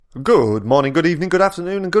Good morning, good evening, good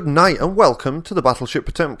afternoon, and good night, and welcome to the Battleship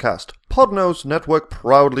Potemcast. Podnose Network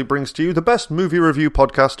proudly brings to you the best movie review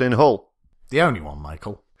podcast in Hull. The only one,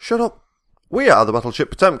 Michael. Shut up. We are the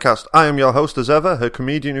Battleship Potemcast. I am your host as ever, her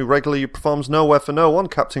comedian who regularly performs Nowhere for No One,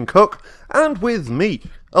 Captain Cook, and with me,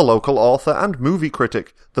 a local author and movie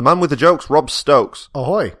critic, the man with the jokes, Rob Stokes.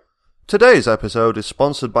 Ahoy. Today's episode is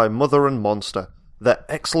sponsored by Mother and Monster, the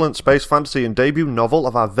excellent space fantasy and debut novel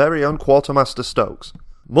of our very own Quartermaster Stokes.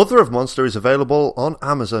 Mother of Monster is available on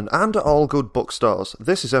Amazon and at all good bookstores.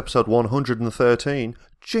 This is episode 113.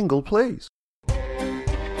 Jingle, please.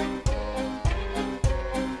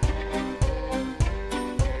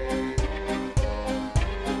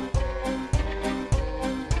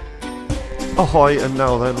 Ahoy, and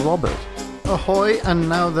now then, Robert. Ahoy, and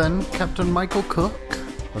now then, Captain Michael Cook.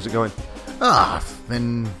 How's it going? I've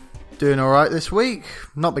been doing alright this week.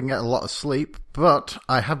 Not been getting a lot of sleep, but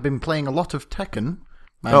I have been playing a lot of Tekken.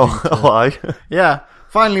 Why? Yeah,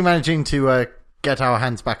 finally managing to get our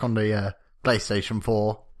hands back on the PlayStation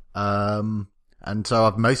 4. And so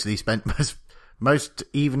I've mostly spent most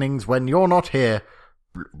evenings when you're not here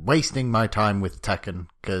wasting my time with Tekken,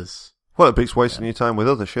 because... Well, it beats wasting your time with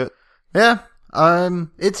other shit. Yeah,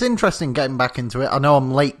 it's interesting getting back into it. I know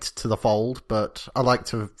I'm late to the fold, but I like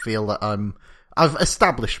to feel that I've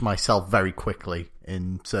established myself very quickly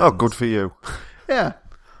in certain... Oh, good for you. Yeah.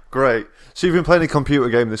 Great. So you've been playing a computer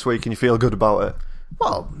game this week and you feel good about it?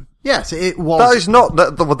 Well, yes, it was... That is not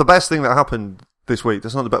the best thing that happened this week.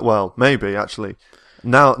 That's not the best... Well, maybe, actually.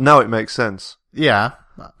 Now it makes sense. Yeah.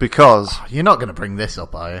 Because... You're not going to bring this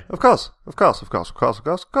up, are you? Of course.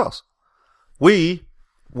 We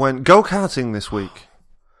went go-karting this week.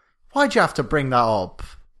 Why'd you have to bring that up?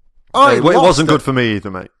 It wasn't good for me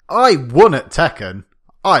either, mate. I won at Tekken.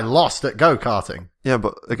 I lost at go-karting. Yeah,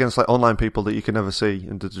 but against like online people that you can never see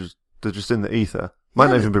and they're just in the ether.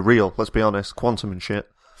 Might not even be real, let's be honest. Quantum and shit.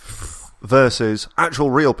 Versus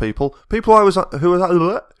actual real people. People who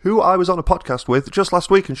I was on a podcast with just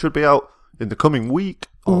last week and should be out in the coming week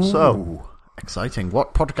or so. Exciting.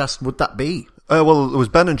 What podcast would that be? Well, there was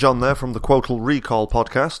Ben and John there from the Quotal Recall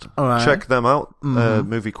podcast. Right. Check them out.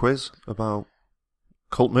 Movie quiz about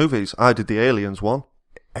cult movies. I did the Aliens one.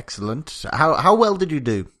 Excellent. How well did you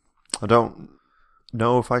do? I don't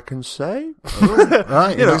know if I can say.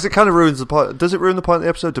 Right. You know, because it kind of ruins the point. Does it ruin the point of the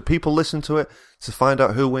episode? Do people listen to it to find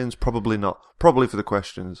out who wins? Probably not. Probably for the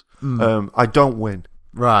questions. I don't win.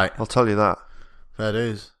 Right. I'll tell you that. That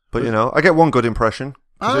is. But, you know, I get one good impression.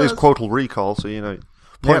 Because it is Quotal Recall, so, you know,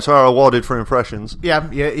 points are awarded for impressions. Yeah,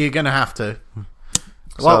 you're going to have to.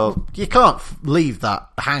 Well, you can't leave that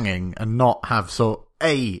hanging and not have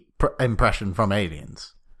impression from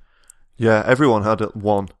Aliens. Yeah, everyone had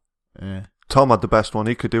one. Yeah. Tom had the best one.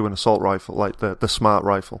 He could do an assault rifle, like the smart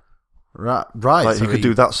rifle. Right. Like so he could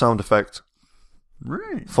do that sound effect.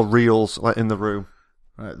 Right. For reals, like in the room.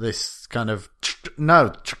 Right, this kind of...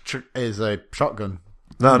 is a shotgun.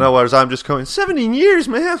 No, whereas I'm just going, 17 years,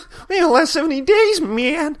 man. We only last 70 days,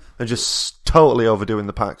 man. And just totally overdoing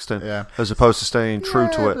the Paxton. Yeah. As opposed to staying true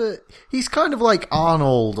to it. But he's kind of like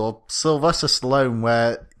Arnold or Sylvester Stallone,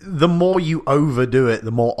 where the more you overdo it,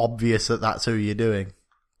 the more obvious that that's who you're doing.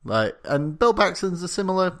 Like, and Bill Paxton's a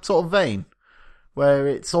similar sort of vein, where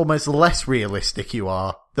it's almost less realistic you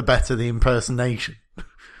are, the better the impersonation.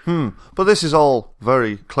 But this is all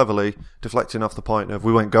very cleverly deflecting off the point of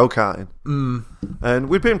we went go-karting. And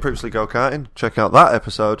we'd been previously go-karting. Check out that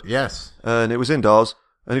episode. Yes. And it was indoors.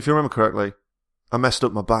 And if you remember correctly, I messed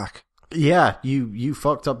up my back. Yeah, you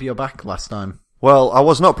fucked up your back last time. Well, I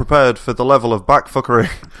was not prepared for the level of backfuckery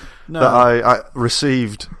that I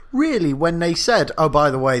received. Really, when they said, oh, by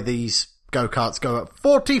the way, these go-karts go at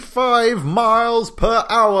 45 miles per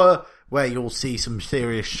hour, where you'll see some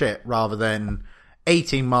serious shit, rather than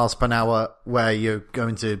 18 miles per hour, where you're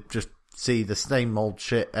going to just see the same old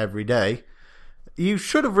shit every day. You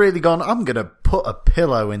should have really gone, I'm going to put a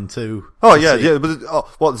pillow into... Oh, yeah, but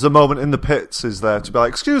there's a moment in the pits is there to be like,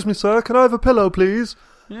 excuse me, sir, can I have a pillow, please?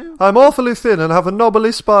 Yeah. I'm awfully thin and have a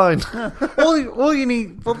knobbly spine. Yeah. All you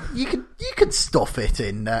need... Well, you could stuff it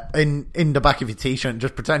in the back of your t-shirt and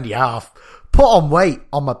just pretend you have. Put on weight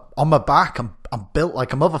on my back. I'm built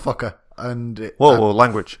like a motherfucker. And whoa,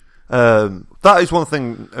 language. That is one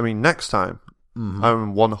thing, I mean, next time,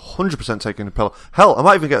 I'm 100% taking a pillow. Hell, I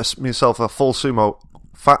might even get myself a full sumo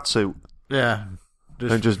fat suit. Yeah.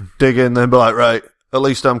 And just dig in and be like, right, at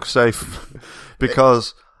least I'm safe.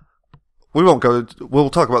 Because we'll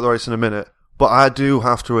talk about the race in a minute, but I do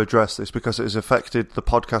have to address this because it has affected the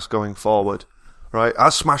podcast going forward. Right?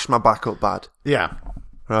 I smashed my back up bad. Yeah.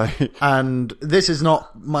 Right. And this is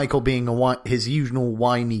not Michael being his usual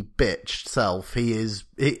whiny bitch self.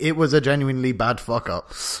 It was a genuinely bad fuck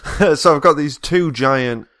up. So I've got these 2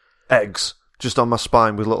 giant eggs just on my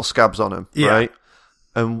spine with little scabs on them, right?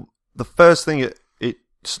 And the first thing it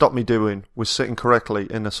stopped me doing was sitting correctly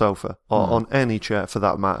in a sofa, or on any chair for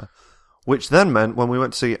that matter. Which then meant when we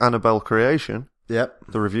went to see Annabelle Creation, Yep.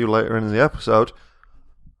 the review later in the episode,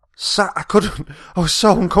 I was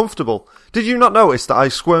so uncomfortable. Did you not notice that I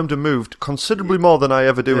squirmed and moved considerably more than I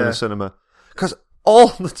ever do in a cinema? Because all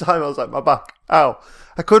the time I was like, my back, ow.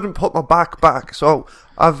 I couldn't put my back. So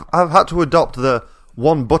I've had to adopt the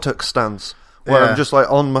one buttock stance, where I'm just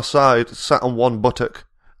like on my side, sat on one buttock.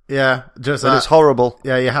 Yeah, just And it's horrible.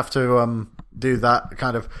 Yeah, you have to do that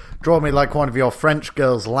kind of draw me like one of your French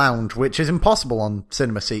girls lounge, which is impossible on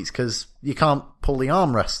cinema seats because you can't pull the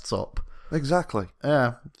armrests up. Exactly.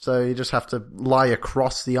 Yeah, so you just have to lie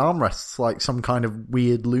across the armrests like some kind of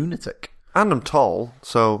weird lunatic. And I'm tall,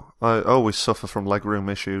 so I always suffer from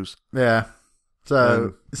legroom issues. Yeah.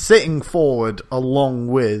 So sitting forward along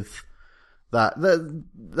with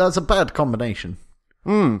that's a bad combination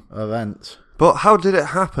of events. But how did it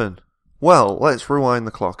happen? Well, let's rewind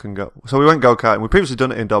the clock and go. So we went go-karting. We'd previously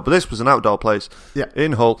done it indoor, but this was an outdoor place. Yeah.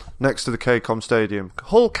 In Hull, next to the KCOM Stadium.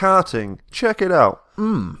 Hull karting. Check it out.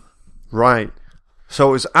 Right. So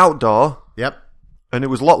it was outdoor, Yep. and it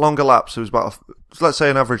was a lot longer laps. It was about, let's say,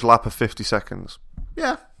 an average lap of 50 seconds.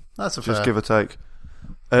 Yeah, that's a Just fair. give or take.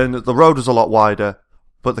 And the road was a lot wider,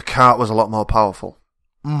 but the kart was a lot more powerful.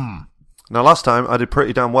 Now, last time, I did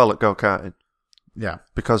pretty damn well at go-karting, Yeah.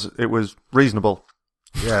 because it was reasonable.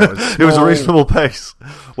 Yeah, it was, It was a small. reasonable pace.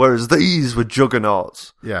 Whereas these were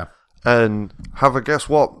juggernauts. Yeah. And have a guess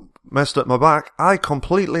what messed up my back? I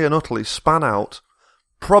completely and utterly span out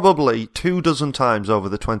probably 24 times over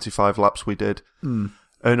the 25 laps we did. And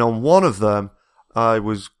on one of them, I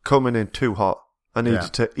was coming in too hot. I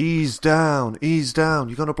needed to ease down.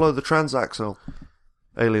 You're going to blow the transaxle.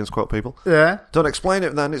 Aliens quote people. Yeah. Don't explain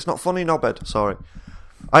it then. It's not funny, knobhead. Sorry.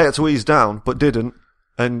 I had to ease down, but didn't.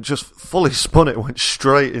 And just fully spun it, went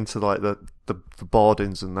straight into like the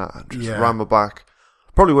boardings and that, and just ran my back.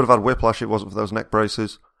 Probably would have had whiplash if it wasn't for those neck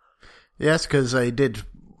braces. Yes, because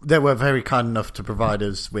they were very kind enough to provide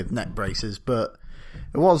us with neck braces, but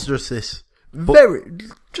it was just this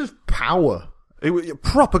just power. It was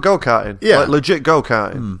proper go-karting. Yeah. Like legit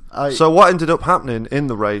go-karting. So what ended up happening in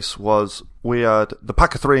the race was we had the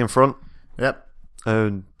pack of 3 in front, Yep.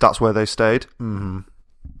 and that's where they stayed. Mm-hmm.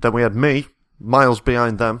 Then we had me, miles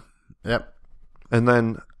behind them, Yep. and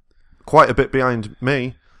then quite a bit behind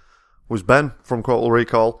me was Ben from Total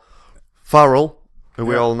Recall, Farrell, who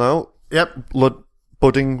we all know, Yep.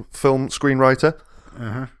 budding film screenwriter,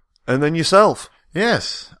 and then yourself.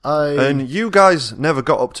 Yes. And you guys never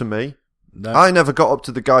got up to me. No. I never got up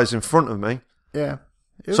to the guys in front of me. Yeah.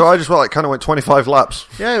 So I just kind of went 25 laps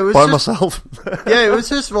Yeah, it was by just, myself. yeah, it was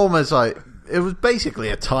just almost like it was basically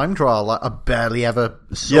a time trial. Like I barely ever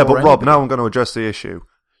saw. Yeah, but Rob, anybody. now I'm going to address the issue.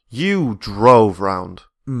 You drove round.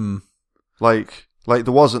 Like there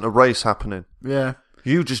wasn't a race happening. Yeah.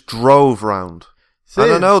 You just drove round. See,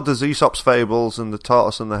 And I know there's Aesop's Fables and the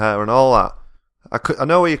tortoise and the hare and all that. I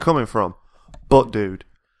know where you're coming from. But, dude,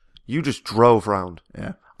 you just drove round.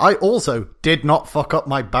 Yeah. I also did not fuck up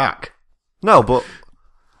my back. No, but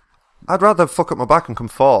I'd rather fuck up my back and come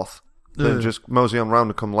fourth than just mosey on round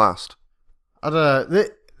and come last. I don't know.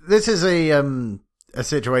 This is a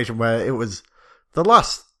situation where it was the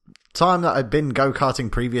last time that I'd been go-karting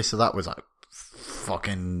previous to that was like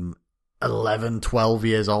fucking 11, 12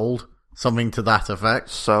 years old. Something to that effect.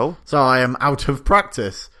 So I am out of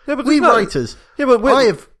practice. Yeah, but we there's no- writers. Yeah,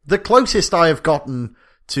 but the closest I have gotten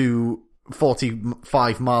to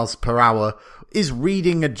 45 miles per hour is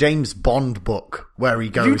reading a James Bond book where he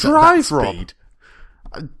goes You at drive, that Rob. speed.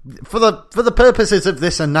 For the purposes of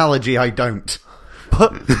this analogy, I don't.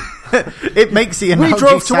 but It makes the we analogy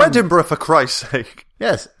drove to sound- Edinburgh, for Christ's sake.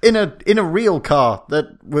 Yes, in a real car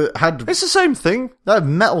that had It's the same thing.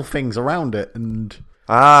 metal things around it, and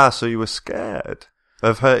Ah, so you were scared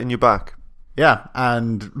of hurting your back. yeah,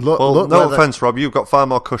 and look. Well, look no where the- offence, Rob, you've got far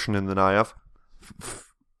more cushioning than I have.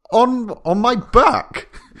 on my back.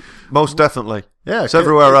 Most definitely. Yeah, It's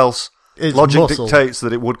everywhere else. it's Logic muscle. dictates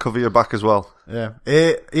that it would cover your back as well. Yeah,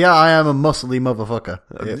 I am a muscly motherfucker.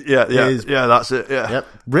 It Yeah, is- that's it. Yeah. Yep,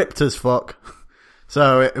 ripped as fuck.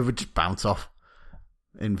 So it would just bounce off.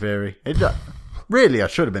 In theory, really, I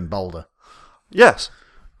should have been bolder. Yes.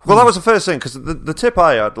 Well, that was the first thing, because the tip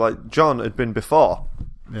I had, like, John had been before,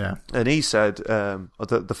 Yeah, and he said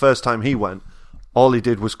the first time he went, all he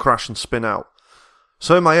did was crash and spin out.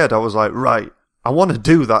 So in my head, I was like, right, I want to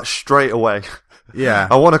do that straight away. Yeah.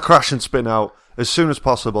 I want to crash and spin out as soon as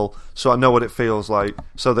possible, so I know what it feels like,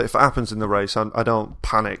 so that if it happens in the race, I don't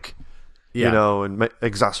panic, Yeah. and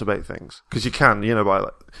exacerbate things. Because you can, by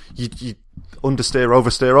like, you understeer,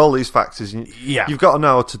 oversteer, all these factors. Yeah. You've got to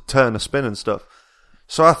know how to turn a spin and stuff.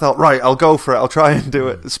 So I thought, right, I'll go for it. I'll try and do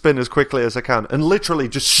it, spin as quickly as I can, and literally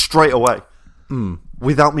just straight away,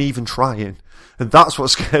 without me even trying. And that's what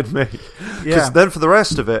scared me. Because Yeah. then for the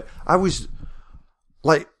rest of it, I was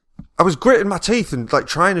gritting my teeth and like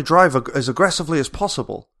trying to drive as aggressively as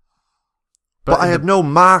possible. But I had no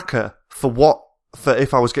marker for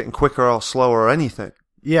if I was getting quicker or slower or anything.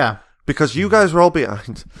 Yeah. Because you guys were all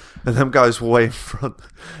behind, and them guys were way in front.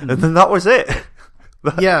 And then that was it.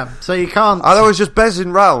 Yeah, so you can't... And I was just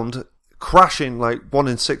bezzing round, crashing like 1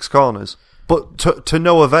 in 6 corners. But to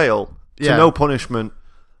no avail. To no punishment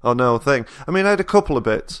or no thing. I mean, I had a couple of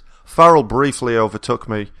bits. Farrell briefly overtook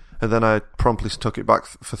me, and then I promptly took it back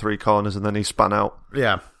for 3 corners, and then he span out.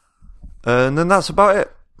 Yeah. And then that's about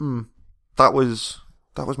it. That was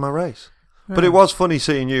my race. Yeah. But it was funny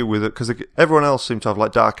seeing you with it, because everyone else seemed to have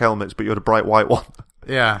like dark helmets, but you had a bright white one.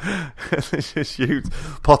 Yeah. It's just you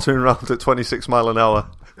pottering around at 26 mile an hour.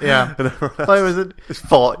 Yeah. It's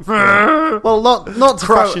 40. Well, not to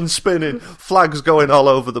crashing, spinning, flags going all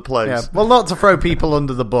over the place. Yeah. Well, not to throw people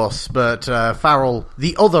under the bus, but Farrell,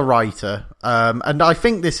 the other writer, and I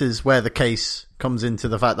think this is where the case comes into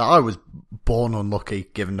the fact that I was born unlucky,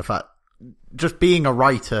 given the fact just being a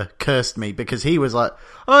writer cursed me, because he was like,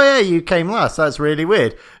 "Oh yeah, you came last. That's really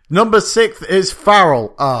weird. Number 6 is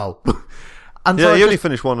Farrell." Oh. And yeah, so you only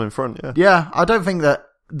finished 1 in front. Yeah. Yeah, I don't think that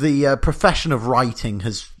the profession of writing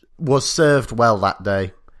was served well that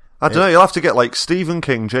day. I don't know. You'll have to get like Stephen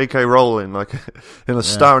King, J.K. Rowling, like in a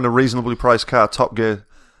star in a reasonably priced car, Top Gear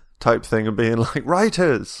type thing, and being like,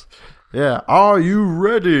 writers. Yeah, are you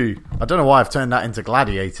ready? I don't know why I've turned that into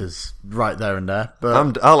Gladiators right there and there,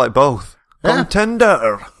 but I like both. Yeah.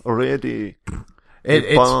 Contender ready.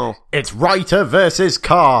 It's writer versus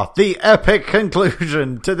car, the epic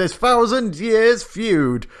conclusion to this 1,000 years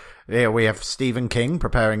feud. Here we have Stephen King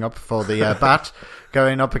preparing up for the bat,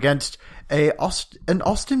 going up against an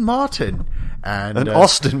Aston Martin. And An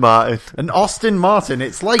Aston Martin. An Aston Martin.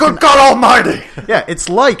 It's like Good God Almighty! Yeah, it's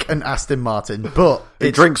like an Aston Martin, but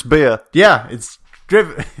it drinks beer. Yeah, it's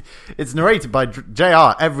driven. It's narrated by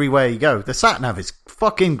JR everywhere you go. The sat nav is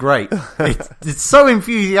fucking great. It's so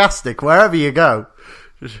enthusiastic wherever you go.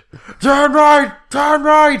 Turn right, turn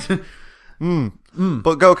right.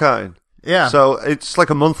 But go-karting. Yeah. So it's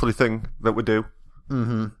like a monthly thing that we do.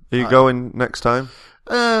 Mm-hmm. Are you going next time?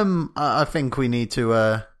 I think we need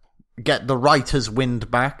to get the writer's wind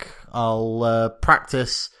back. I'll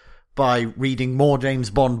practice by reading more James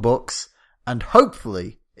Bond books, and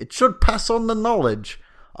hopefully it should pass on the knowledge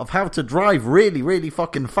of how to drive really, really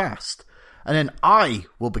fucking fast. And then I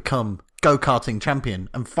will become go-karting champion,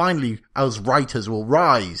 and finally us writers will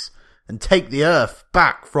rise and take the earth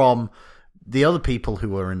back from the other people who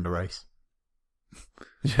were in the race.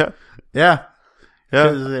 Yeah. Yeah.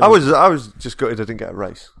 Yeah. I was just gutted I didn't get a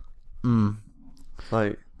race.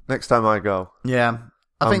 Like, next time I go, yeah,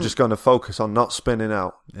 I'm just going to focus on not spinning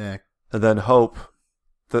out. Yeah. And then hope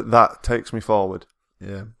that takes me forward.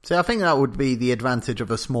 Yeah. See, I think that would be the advantage of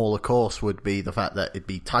a smaller course, would be the fact that it'd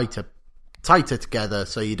be tighter together,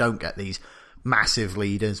 so you don't get these massive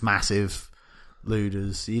leaders, massive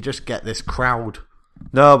losers. You just get this crowd.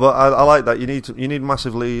 No, but I like that. You need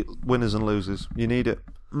massive winners and losers. You need it.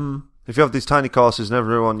 If you have these tiny courses and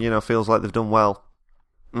everyone feels like they've done well,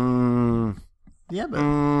 yeah,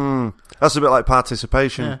 but that's a bit like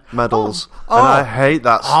participation medals, and I hate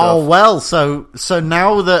that stuff. Oh well, so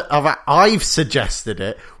now that I've suggested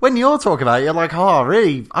it, when you're talking about it, you're like, oh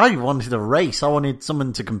really? I wanted a race. I wanted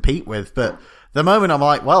someone to compete with, but the moment I'm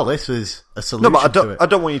like, well, this is a solution. No, but to it. I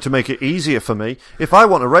don't want you to make it easier for me. If I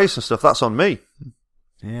want a race and stuff, that's on me.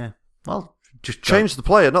 Yeah. Well, just change the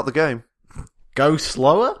player, not the game. Go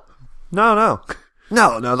slower? No,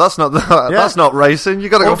 that's not that's not racing. You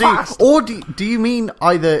got to go fast. Do you mean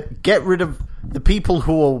either get rid of the people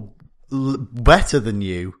who are better than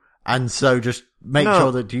you, and so just make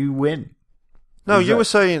sure that you win? No, you were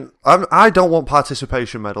saying I don't want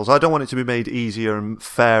participation medals. I don't want it to be made easier and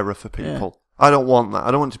fairer for people. Yeah. I don't want that.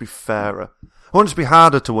 I don't want it to be fairer. I want it to be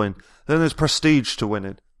harder to win. Then there's prestige to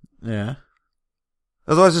winning. Yeah.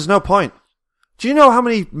 Otherwise, there's no point. Do you know how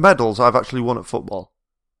many medals I've actually won at football?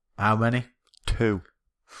 How many? 2.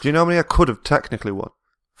 Do you know how many I could have technically won?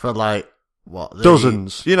 For like, what?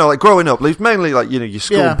 Dozens. Like growing up, mainly like, your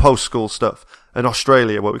school and post-school stuff. In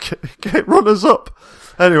Australia, where we get runners up.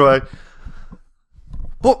 Anyway.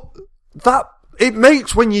 But it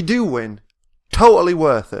makes when you do win, totally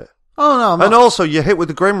worth it. Oh no, I'm not. And also, you're hit with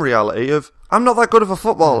the grim reality of, I'm not that good of a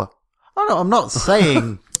footballer. Oh no, I'm not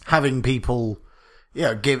saying having people,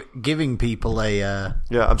 giving people a.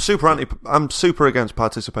 Yeah, I'm super against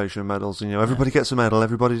participation in medals. And, everybody gets a medal.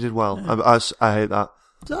 Everybody did well. I hate that.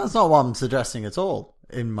 That's not what I'm suggesting at all.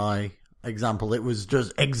 In my example, it was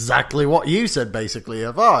just exactly what you said, basically.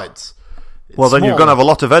 It's Well, then you're small. going to have a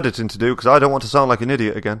lot of editing to do because I don't want to sound like an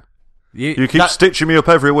idiot again. You keep stitching me up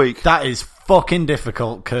every week. That is fucking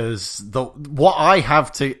difficult because I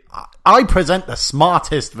present the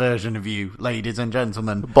smartest version of you, ladies and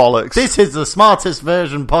gentlemen. Bollocks. This is the smartest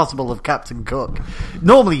version possible of Captain Cook.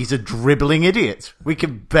 Normally he's a dribbling idiot. We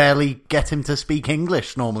can barely get him to speak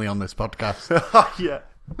English normally on this podcast. Yeah.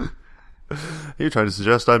 Are you trying to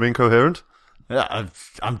suggest I'm incoherent? Yeah,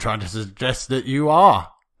 I'm trying to suggest that you are.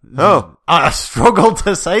 Oh. I struggle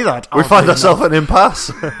to say that. We find ourselves at an impasse.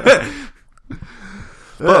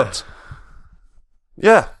 But,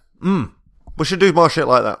 yeah. We should do more shit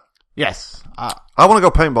like that. Yes. I want to go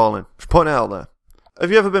paintballing. Just putting it out there.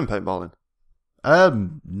 Have you ever been paintballing?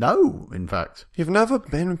 No, in fact. You've never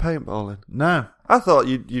been paintballing? No. I thought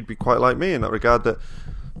you'd be quite like me in that regard, that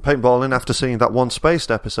paintballing, after seeing that one Spaced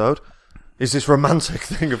episode, is this romantic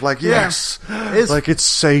thing of like, yes, it's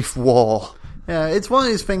safe war. Yeah, it's one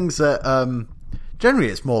of these things that generally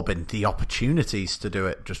it's more been the opportunities to do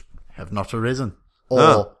it just have not arisen.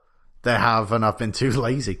 Or they have and I've been too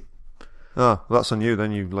lazy. Oh, that's on you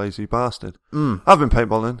then, you lazy bastard. I've been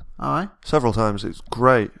paintballing Alright. several times. It's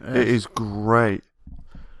great. Yes. It is great.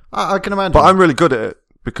 I can imagine. But I'm really good at it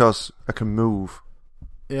because I can move.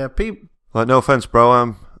 Yeah, Like, no offence, bro,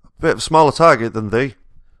 I'm a bit of a smaller target than thee.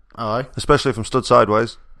 Aye. Especially if I'm stood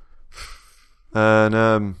sideways.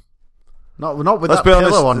 And, Not with Let's that be pillow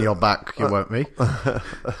honest. on your back, you won't be.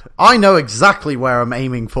 I know exactly where I'm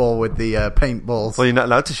aiming for with the paintballs. well, you're not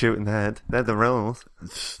allowed to shoot in the head. They're the rules.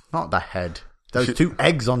 Not the head. Those two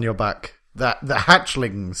eggs on your back. The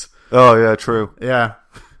hatchlings. Oh, yeah, true. Yeah.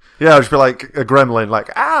 Yeah, I'll just be like a gremlin, like,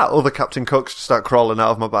 other Captain Cooks just start crawling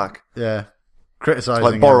out of my back. Yeah. Criticising.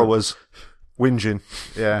 Like borrowers. Whinging.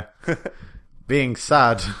 Yeah. Being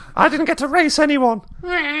sad. I didn't get to race anyone.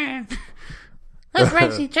 Let's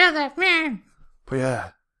race each other, man. But yeah,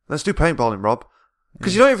 let's do paintballing, Rob.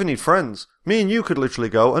 Because you don't even need friends. Me and you could literally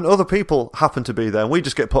go, and other people happen to be there, and we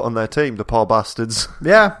just get put on their team, the poor bastards.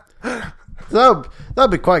 Yeah.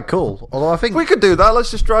 That'd be quite cool. Although I think... We could do that.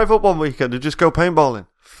 Let's just drive up one weekend and just go paintballing.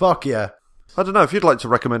 Fuck yeah. I don't know, if you'd like to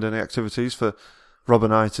recommend any activities for Rob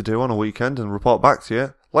and I to do on a weekend and report back to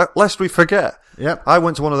you, lest we forget. Yep. I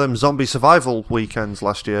went to one of them zombie survival weekends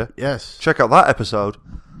last year. Yes. Check out that episode.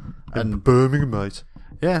 And In Birmingham, mate.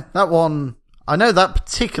 yeah, that one... I know that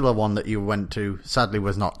particular one that you went to, sadly,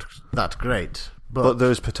 was not that great. But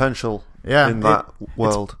there's potential Yeah, in that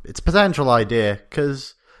world. It's a potential idea,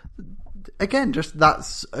 because, again, just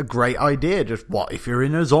that's a great idea. Just what if you're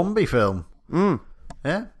in a zombie film?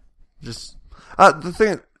 Yeah? Just... The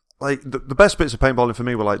thing, like, the best bits of paintballing for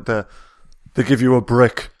me were like, they give you a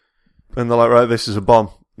brick, and they're like, right, this is a bomb.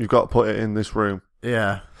 You've got to put it in this room.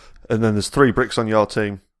 Yeah. And then there's 3 bricks on your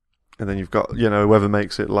team. And then you've got, whoever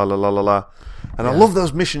makes it, la la la la la. And I love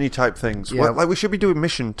those mission-y type things. Yeah. Like, we should be doing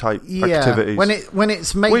mission type Yeah. activities. When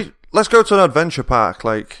it's made... Let's go to an adventure park,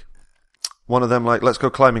 like one of them, like, let's go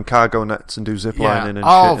climbing cargo nets and do zip lining and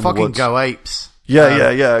shit in the fucking woods. go apes.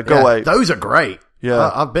 Yeah, go apes. Those are great. Yeah.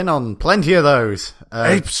 I've been on plenty of those.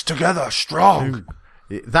 Apes together, strong.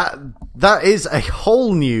 That is a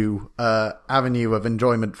whole new avenue of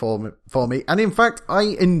enjoyment for me. And in fact,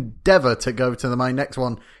 I endeavour to go to my next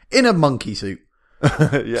one in a monkey suit.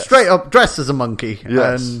 Yes. Straight up dressed as a monkey.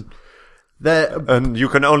 Yes. And you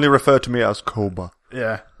can only refer to me as Koba.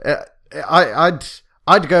 Yeah.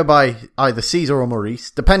 I'd go by either Caesar or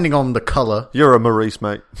Maurice, depending on the colour. You're a Maurice,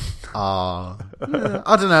 mate. I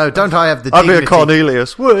don't know. Don't I have the I'd dignity? be a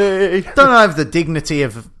Cornelius. Whee! Don't I have the dignity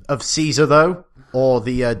of Caesar, though? Or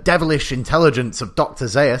the devilish intelligence of Dr.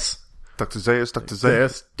 Zaius? Dr.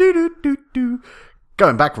 Zaius. Do.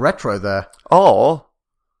 Going back retro there. Or,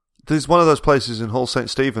 there's one of those places in Hull St.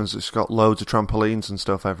 Stephen's that's got loads of trampolines and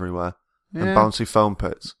stuff everywhere. And bouncy foam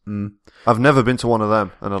pits. I've never been to one of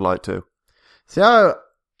them, and I'd like to. See,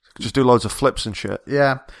 Just do loads of flips and shit.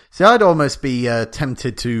 yeah. See, I'd almost be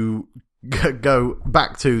tempted to go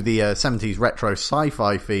back to the 70s retro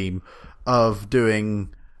sci-fi theme of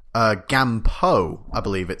doing Gampo, I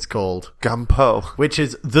believe it's called. Gampo. Which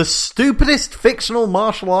is the stupidest fictional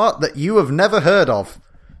martial art that you have never heard of.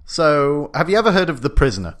 So, have you ever heard of The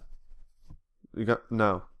Prisoner?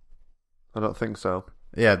 No. I don't think so.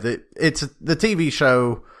 Yeah, it's the TV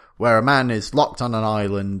show where a man is locked on an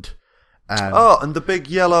island And the big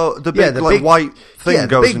yellow, the big white thing the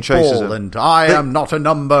goes big and chases ball, him. and I am not a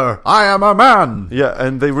number, I am a man. Yeah,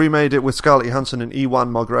 and they remade it with Scarlett Johansson and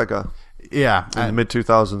Ewan McGregor Yeah. in the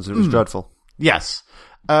mid-2000s. It was dreadful. Yes.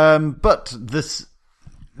 But this...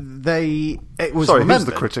 It was Sorry, who's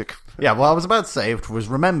remembered. the critic? Yeah, well, I was about to say it was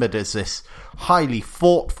remembered as this highly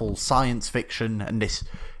thoughtful science fiction and this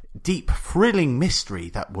deep, thrilling mystery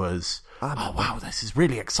that was, oh wow, this is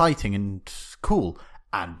really exciting and cool.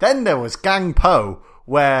 And then there was Gang Po,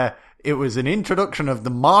 where it was an introduction of the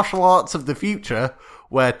martial arts of the future,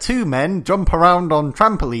 where two men jump around on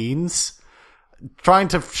trampolines, trying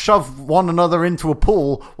to shove one another into a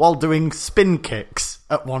pool while doing spin kicks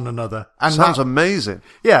at one another. And Sounds amazing.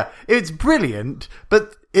 Yeah, it's brilliant,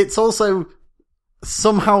 but it's also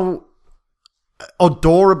somehow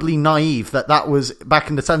adorably naive that was back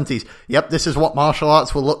in the 70s. Yep, this is what martial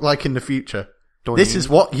arts will look like in the future. Doing. This is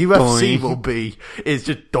what UFC Doing. will be. It's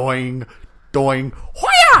just doing,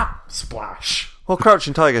 whoya! Splash. Well,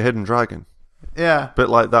 Crouching Tiger, Hidden Dragon. Yeah. Bit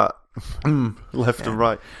like that. Left and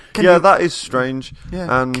right. Can Yeah, you- that is strange.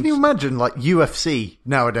 Yeah. And Can you imagine, like, UFC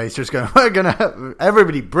nowadays just going, we're going to have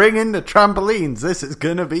everybody bring in the trampolines. This is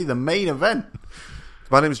going to be the main event.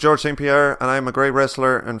 my name is George St. Pierre, and I am a great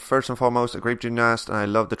wrestler, and first and foremost, a great gymnast, and I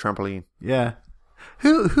love the trampoline. Yeah.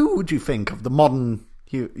 Who would you think of the modern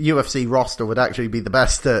UFC roster would actually be the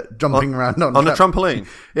best at jumping around on a trampoline?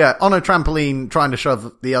 Yeah, on a trampoline, trying to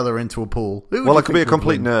shove the other into a pool. Who would Well, you I could be a think would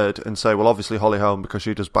complete win? nerd and say, well, obviously Holly Holm because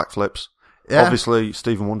she does backflips. Yeah. Obviously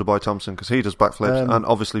Stephen Wonderboy Thompson because he does backflips, and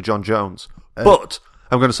obviously John Jones. But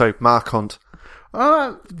I'm going to say Mark Hunt.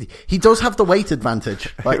 He does have the weight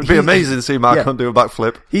advantage. Like, It'd be amazing to see Mark yeah. Hunt do a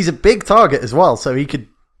backflip. He's a big target as well, so he could.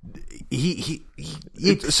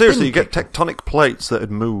 Seriously, you get tectonic plates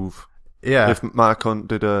that'd move Yeah, if Mark Hunt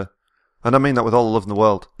did a. And I mean that with all the love in the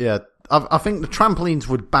world. yeah. I think the trampolines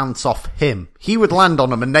would bounce off him. He would land on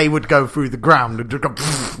them, and they would go through the ground and just go.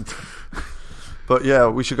 But yeah,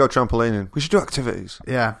 we should go trampolining. We should do activities.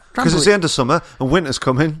 Yeah, Because it's the end of summer and winter's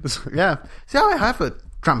coming. Yeah. See, I have a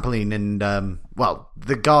trampoline in,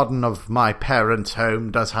 the garden of my parents'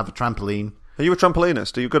 home does have a trampoline. Are you a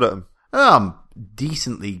trampolinist? Are you good at them?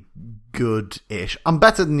 Decently good-ish. I'm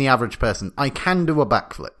better than the average person. I can do a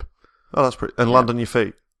backflip. Oh, that's pretty. And land on your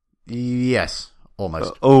feet. Yes,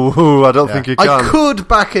 almost. Oh, I don't think you can. I could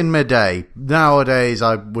back in my day. Nowadays,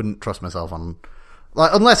 I wouldn't trust myself on,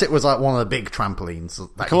 like, unless it was like one of the big trampolines.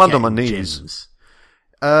 That can you land get on my in knees.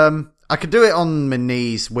 gyms. I could do it on my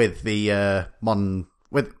knees with the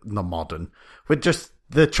with just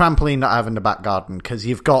the trampoline that I have in the back garden, because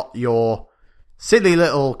you've got your silly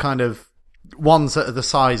little kind of ones that are the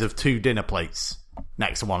size of 2 dinner plates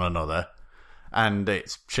next to one another, and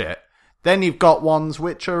it's shit. Then you've got ones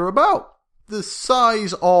which are about the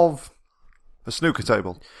size of... A snooker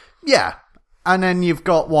table. Yeah. And then you've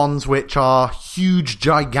got ones which are huge,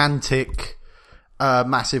 gigantic,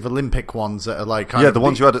 massive Olympic ones that are like... kind Yeah, of the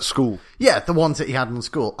ones you had at school. Yeah, the ones that you had in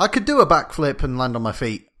school. I could do a backflip and land on my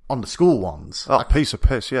feet on the school ones. Oh, piece of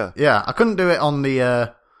piss, yeah. Yeah, I couldn't do it on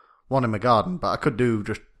the one in my garden, but I could do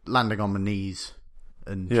just landing on my knees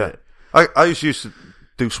and Yeah. shit. I used to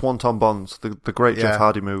do Swanton Bonds, the great Jeff Yeah.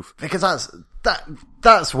 Hardy move. Because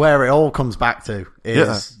that's where it all comes back to.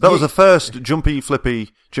 Yeah. That was the first jumpy,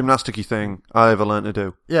 flippy, gymnasticy thing I ever learned to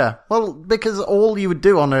do. Yeah, well, because all you would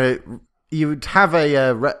do you would have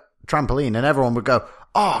a trampoline and everyone would go,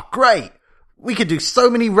 oh, great, we could do so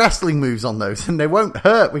many wrestling moves on those and they won't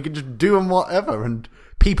hurt, we could just do them whatever, and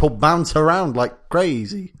people bounce around like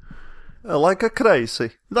crazy. Like a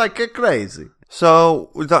crazy. Like a crazy.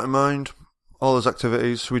 So, with that in mind, all those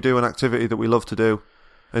activities, we do an activity that we love to do,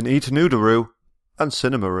 and eat noodleroo and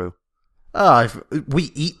cinnamoroo.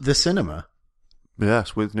 We eat the cinema.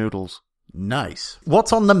 Yes, with noodles. Nice.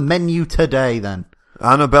 What's on the menu today, then?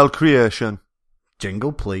 Annabelle Creation.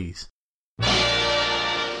 Jingle, please.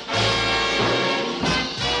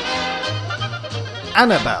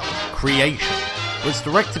 Annabelle Creation was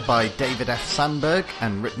directed by David F. Sandberg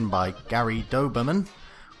and written by Gary Doberman,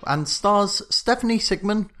 and stars Stephanie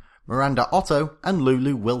Sigman, Miranda Otto, and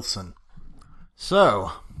Lulu Wilson.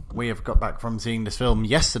 So, we have got back from seeing this film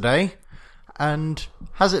yesterday, and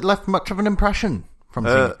has it left much of an impression from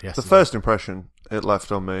seeing it yesterday? The first impression it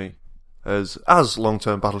left on me, as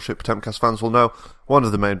long-term Battleship Potemkin fans will know, one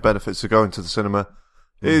of the main benefits of going to the cinema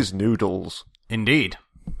is noodles. Indeed.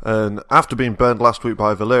 And after being burned last week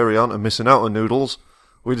by Valerian and missing out on noodles,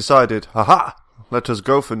 we decided, haha, let us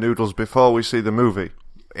go for noodles before we see the movie.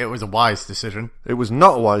 It was a wise decision. It was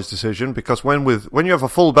not a wise decision, because when you have a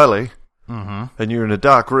full belly, and you're in a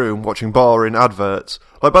dark room watching boring adverts,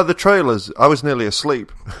 like by the trailers, I was nearly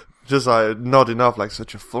asleep. just like nodding off like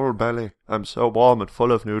such a full belly. I'm so warm and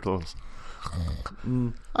full of noodles.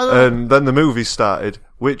 And then the movie started,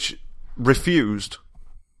 which refused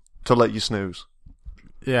to let you snooze.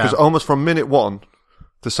 Yeah. Because almost from minute one,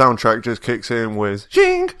 the soundtrack just kicks in with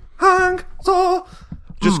Jing, Hang, So.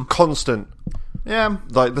 Just constant. Yeah.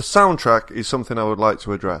 Like, the soundtrack is something I would like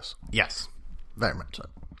to address. Yes. Very much so.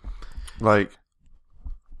 Like,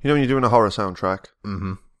 you know when you're doing a horror soundtrack?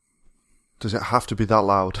 Mm-hmm. Does it have to be that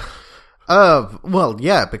loud? Well,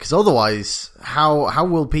 yeah, because otherwise, how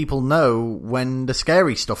will people know when the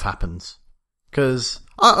scary stuff happens? Because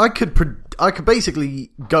I could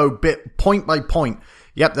basically go point by point.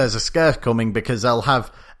 Yep, there's a scare coming because they'll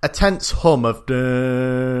have a tense hum of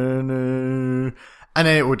and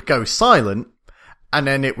then it would go silent, and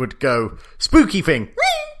then it would go spooky thing,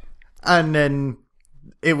 and then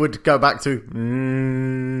it would go back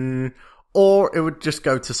to, or it would just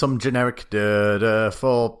go to some generic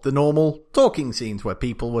for the normal talking scenes where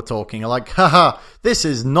people were talking like, haha, this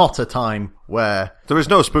is not a time where... There is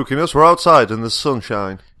no spookiness, we're outside in the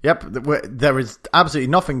sunshine. Yep, there is absolutely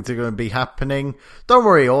nothing to be happening. Don't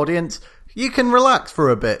worry, audience, you can relax for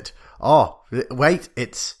a bit. Oh, wait,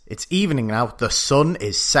 it's evening now. The sun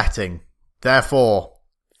is setting. Therefore,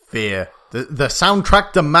 fear. The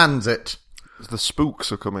soundtrack demands it. The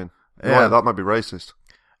spooks are coming. Yeah. Right, that might be racist.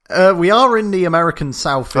 We are in the American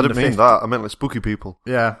South. I didn't mean that. I meant like spooky people.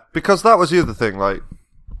 Yeah. Because that was the other thing, like...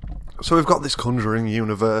 So we've got this Conjuring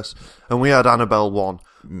universe, and we had Annabelle 1,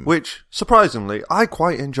 which, surprisingly, I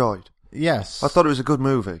quite enjoyed. Yes. I thought it was a good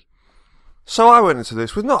movie. So I went into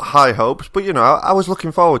this with not high hopes, but, you know, I was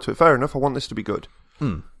looking forward to it. Fair enough, I want this to be good.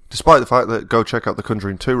 Despite the fact that, go check out the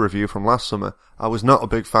Conjuring 2 review from last summer, I was not a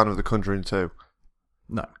big fan of the Conjuring 2.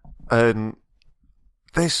 No. And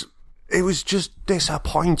it was just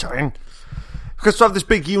disappointing. Because to have this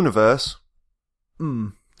big universe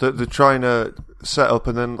that they're trying to set up,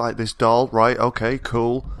 and then, like, this doll, right, okay,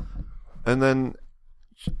 cool. And then,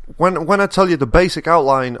 when I tell you the basic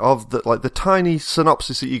outline of the tiny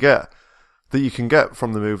synopsis that you can get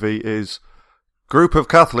from the movie is, group of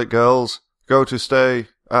Catholic girls go to stay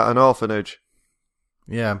at an orphanage.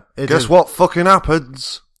 Yeah. Guess what fucking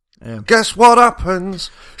happens? Yeah. Guess what happens?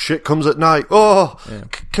 Shit comes at night. Oh, Yeah.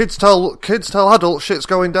 Kids tell adults shit's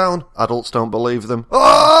going down. Adults don't believe them.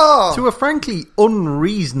 Oh! To a frankly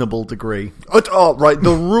unreasonable degree. Oh, right,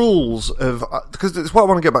 the rules of... Because it's what I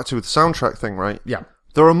want to get back to with the soundtrack thing, right? Yeah.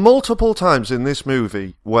 There are multiple times in this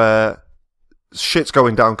movie where shit's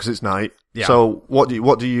going down because it's night. Yeah. So what do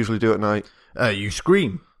you usually do at night? You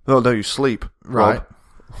scream. No, you sleep. Right. Rob.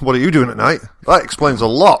 What are you doing at night? That explains a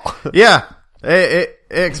lot. Yeah. It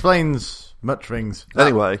explains much things.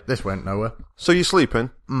 Anyway. This went nowhere. So you're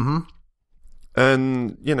sleeping. Mm-hmm.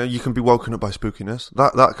 And, you know, you can be woken up by spookiness.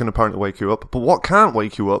 That can apparently wake you up. But what can't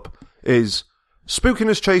wake you up is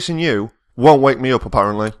spookiness chasing you won't wake me up,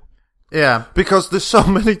 apparently. Yeah. Because there's so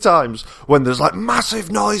many times when there's, like, massive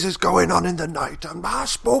noises going on in the night and,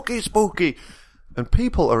 spooky. And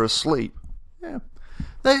people are asleep. Yeah.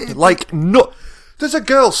 Like, no... There's a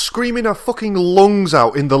girl screaming her fucking lungs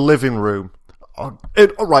out in the living room.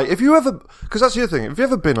 Alright, if you ever... Because that's the other thing. Have you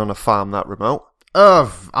ever been on a farm that remote?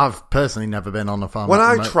 I've personally never been on a farm. When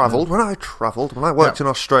I worked in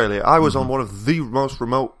Australia, I was on one of the most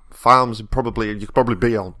remote farms you could probably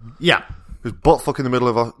be on. Yeah. It was butt fuck in the middle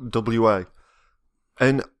of WA.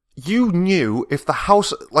 And you knew if the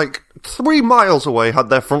house, like, 3 miles away had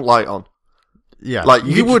their front light on. Yeah. Like,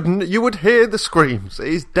 you would hear the screams. It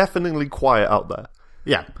is definitely quiet out there.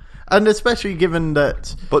 Yeah. And especially given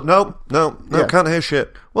that... But no, Yeah. can't hear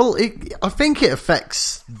shit. Well, I think it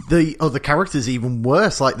affects the other characters even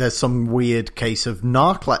worse. Like, there's some weird case of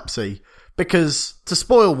narcolepsy. Because, to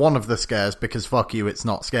spoil one of the scares, because fuck you, it's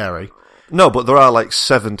not scary. No, but there are like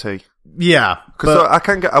 70. Yeah. Because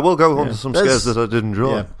I will go on to some scares that I did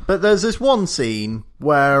enjoy. Yeah. But there's this one scene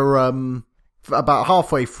where, about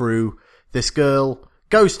halfway through, this girl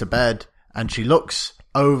goes to bed and she looks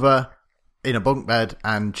over in a bunk bed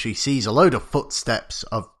and she sees a load of footsteps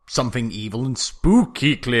of something evil and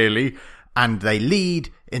spooky, clearly, and they lead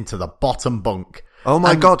into the bottom bunk. Oh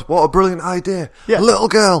my god, what a brilliant idea. Yeah. A little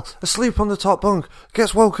girl asleep on the top bunk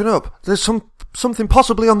gets woken up. There's something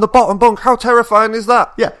possibly on the bottom bunk. How terrifying is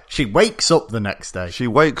that? Yeah, she wakes up the next day. She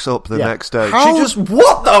wakes up the next day. How- She just,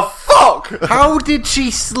 what the fuck? How did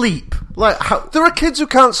she sleep? Like, how... There are kids who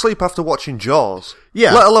can't sleep after watching Jaws.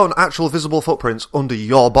 Yeah. Let alone actual visible footprints under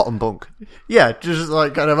your bottom bunk. Yeah, just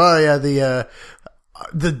like kind of,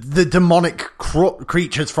 the demonic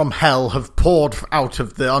creatures from hell have poured out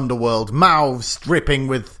of the underworld, mouths dripping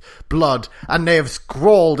with blood, and they have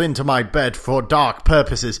crawled into my bed for dark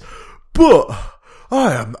purposes. But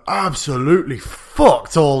I am absolutely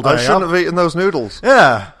fucked all day. I shouldn't have eaten those noodles.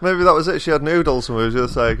 Yeah. Maybe that was it. She had noodles and we were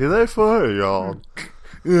just like, are they for her, yawn?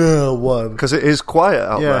 Yeah, what? Because it is quiet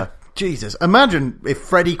out there. Jesus. Imagine if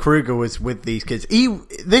Freddy Krueger was with these kids.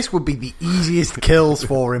 This would be the easiest kills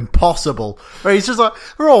for him possible. Where he's just like,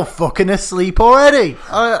 we're all fucking asleep already.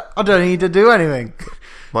 I don't need to do anything.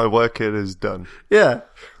 My work here is done. Yeah.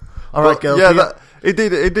 All right, girls. Yeah, it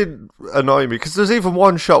did annoy me because there's even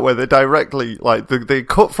one shot where they directly, like, they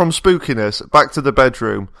cut from spookiness back to the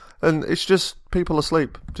bedroom and it's just people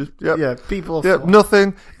asleep. Just, yep. Yeah, people. Yep,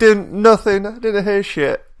 nothing. I didn't hear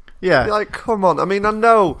shit. Yeah. You're like, come on. I mean, I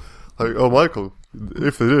know. Like, oh, Michael,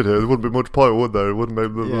 if they did here, there wouldn't be much point, would there? It wouldn't be.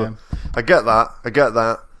 Blah, blah. Yeah. I get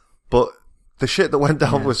that. But the shit that went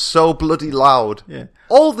down was so bloody loud. Yeah.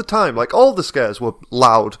 All the time. Like, all the scares were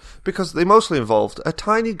loud because they mostly involved a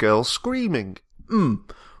tiny girl screaming.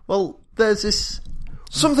 Well, there's this.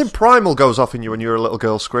 Something primal goes off in you when you're a little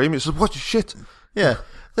girl scream. It's like, what shit? Yeah.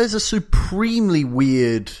 There's a supremely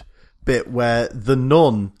weird bit where the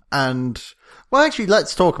nun and. Well, actually,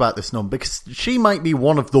 let's talk about this nun, because she might be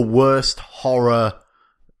one of the worst horror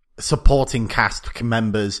supporting cast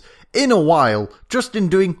members in a while, just in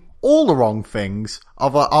doing all the wrong things.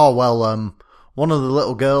 One of the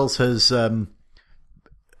little girls has been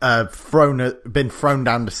thrown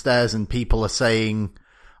down the stairs and people are saying,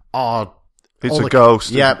 it's a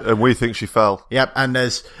ghost, yep. And we think she fell. Yep, and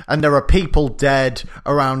there are people dead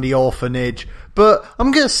around the orphanage, but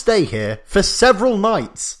I'm going to stay here for several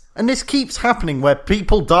nights. And this keeps happening where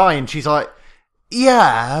people die and she's like,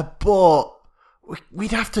 yeah, but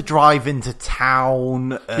we'd have to drive into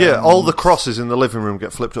town. Yeah, all the crosses in the living room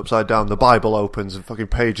get flipped upside down. The Bible opens and fucking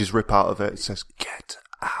pages rip out of it. It says, get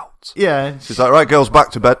out. Yeah. She's like, right, girls,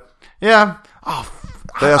 back to bed. Yeah.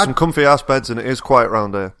 They have some comfy ass beds and it is quiet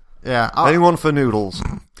round here. Yeah. Anyone for noodles?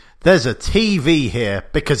 There's a TV here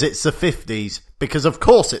because it's the 50s. Because of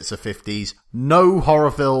course it's the 50s. No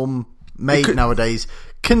horror film made nowadays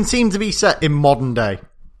can seem to be set in modern day.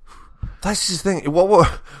 That's the thing.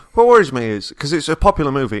 What worries me is, because it's a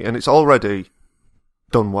popular movie and it's already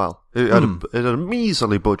done well. It had a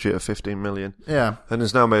measly budget of 15 million. Yeah. And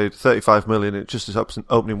has now made 35 million in just its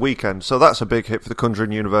opening weekend. So that's a big hit for the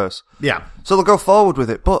Conjuring universe. Yeah. So they'll go forward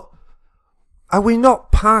with it. But are we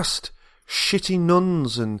not past shitty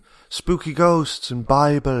nuns and spooky ghosts and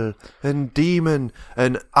Bible and demon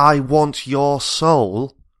and I want your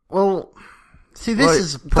soul? Well, see,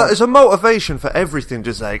 this that is a motivation for everything.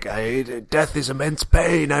 Just like, death is immense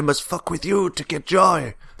pain. I must fuck with you to get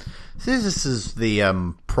joy. See, this is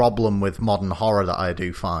the problem with modern horror that I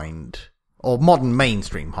do find. Or modern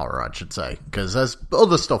mainstream horror, I should say. Because there's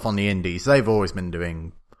other stuff on the indies. They've always been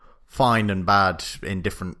doing fine and bad in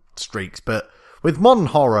different streaks. But with modern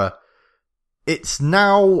horror, it's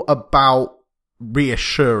now about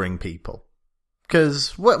reassuring people.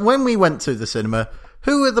 Because when we went to the cinema,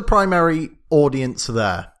 who were the primary audience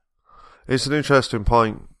there? It's an interesting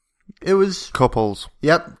point. It was couples.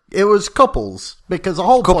 Yep, it was couples. Because the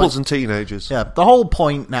whole couples and teenagers. Yeah, the whole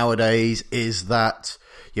point nowadays is that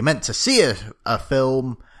you're meant to see a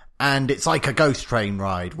film and it's like a ghost train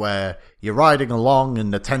ride where you're riding along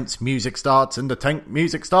and the tense music starts and the tense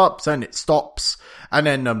music stops and it stops and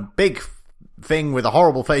then a big thing with a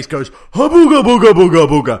horrible face goes, ha-booga, booga, booga,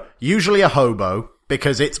 booga. Usually a hobo.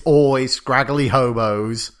 Because it's always scraggly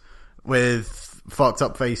hobos with fucked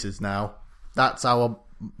up faces now. That's our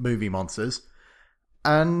movie monsters.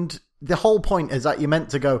 And the whole point is that you're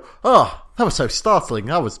meant to go, oh, that was so startling.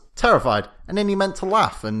 I was terrified. And then you're meant to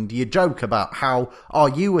laugh and you joke about how, oh,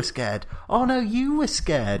 you were scared. Oh, no, you were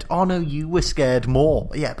scared. Oh, no, you were scared more.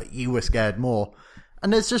 Yeah, but you were scared more.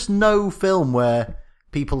 And there's just no film where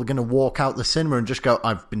people are going to walk out the cinema and just go,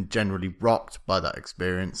 I've been generally rocked by that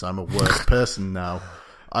experience. I'm a worse person now.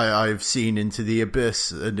 I've seen into the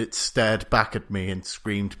abyss and it stared back at me and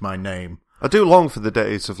screamed my name. I do long for the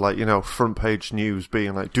days of, like, you know, front page news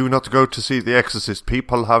being like, do not go to see The Exorcist.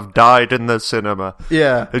 People have died in the cinema.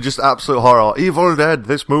 Yeah. It's just absolute horror. Evil Dead,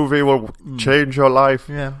 this movie will change your life.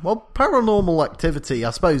 Yeah. Well, Paranormal Activity, I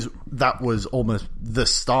suppose that was almost the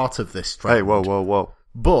start of this trend. Hey, whoa.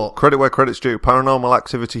 But credit where credit's due. Paranormal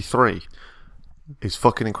Activity 3 is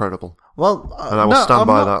fucking incredible. Well, and I will stand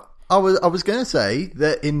by that. I was going to say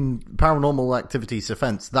that in Paranormal Activity's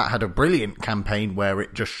defense, that had a brilliant campaign where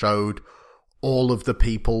it just showed all of the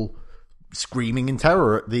people screaming in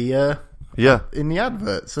terror at the in the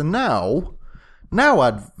adverts. And now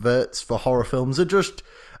adverts for horror films are just,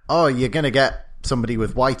 oh, you're going to get somebody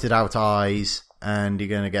with whited out eyes and you're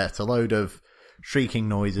going to get a load of shrieking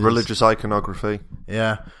noises. Religious iconography.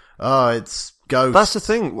 Yeah. Oh, it's ghosts. That's the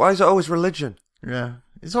thing. Why is it always religion? Yeah.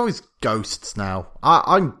 It's always ghosts now.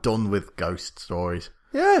 I'm done with ghost stories.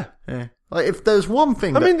 Yeah. Yeah. Like, if there's one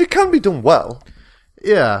thing I mean, they can be done well,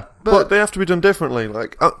 yeah, but they have to be done differently.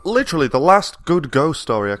 Like, literally, the last good ghost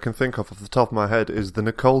story I can think of off the top of my head is the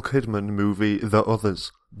Nicole Kidman movie, The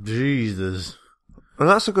Others. Jesus. And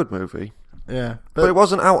that's a good movie. Yeah. But it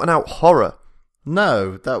wasn't out-and-out horror.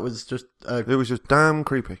 No, that was just... It was just damn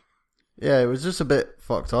creepy. Yeah, it was just a bit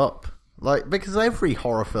fucked up. Like, because every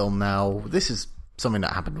horror film now... This is something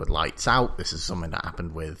that happened with Lights Out. This is something that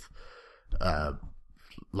happened with...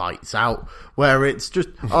 Lights Out, where it's just,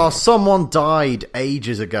 someone died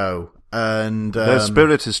ages ago, and their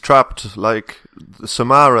spirit is trapped like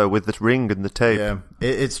Samara with the ring and the tape. Yeah,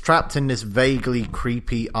 it's trapped in this vaguely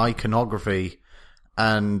creepy iconography,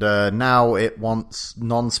 and now it wants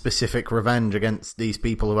non-specific revenge against these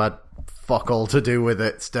people who had fuck all to do with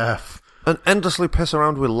its death. And endlessly piss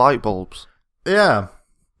around with light bulbs. Yeah,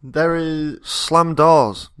 there is... Slam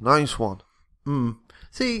doors. Nice one.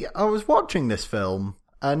 See, I was watching this film,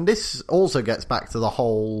 and this also gets back to the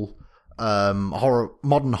whole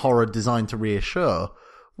modern horror designed to reassure,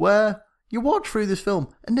 where you watch through this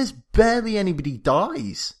film, and there's barely anybody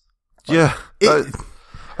dies. Yeah.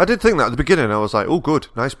 I did think that at the beginning. I was like, oh, good.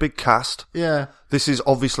 Nice big cast. Yeah. This is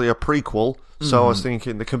obviously a prequel, so I was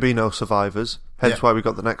thinking there can be no survivors, hence why we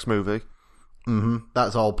got the next movie. Mm-hmm.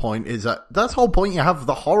 That's the whole point. That's the whole point. You have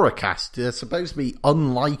the horror cast. They're supposed to be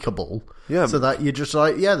unlikable. Yeah. So that you're just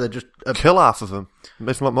like, they're just... Kill half of them,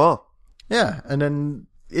 if not more. Yeah, and then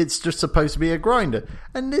it's just supposed to be a grinder.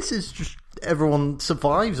 And this is just... Everyone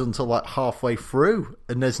survives until, like, halfway through.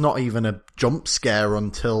 And there's not even a jump scare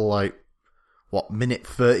until, like, minute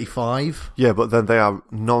 35? Yeah, but then they are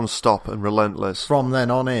non-stop and relentless. From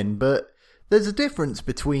then on in, but... There's a difference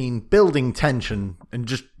between building tension and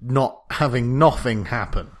just not having nothing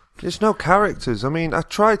happen. There's no characters. I mean, I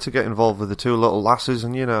tried to get involved with the two little lasses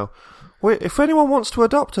and, if anyone wants to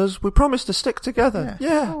adopt us, we promise to stick together.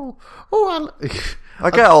 Yeah. I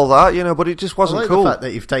get all that, but it just wasn't I like cool. The fact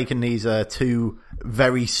that you've taken these two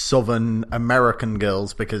very southern American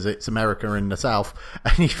girls, because it's America in the South,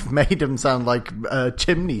 and you've made them sound like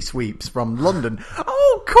chimney sweeps from London.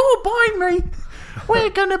 Oh, cool, by me! We're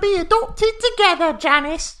going to be adopted together,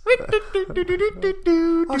 Janice.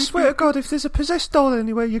 I swear to God, if there's a possessed doll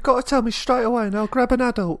anywhere, you've got to tell me straight away and I'll grab an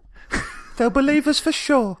adult. They'll believe us for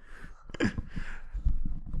sure.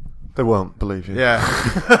 They won't believe you. Yeah.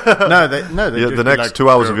 The next 2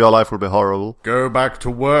 hours of your life will be horrible. Go back to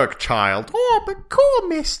work, child. Oh, but cool,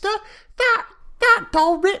 mister. That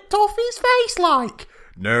doll ripped off his face like.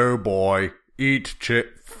 No, boy. Eat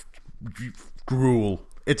gruel.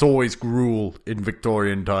 It's always gruel in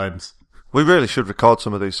Victorian times. We really should record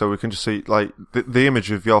some of these so we can just see, like, the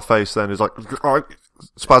image of your face then is like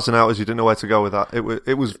spazzing out as you didn't know where to go with that.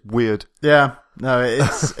 It was weird. Yeah. No,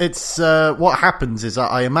 it's what happens is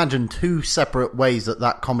I imagine two separate ways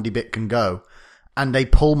that comedy bit can go, and they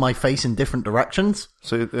pull my face in different directions.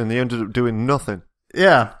 So, and they ended up doing nothing.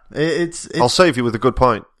 Yeah. It's I'll save you with a good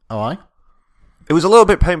point. Oh, aye? It was a little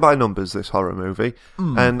bit paint by numbers, this horror movie,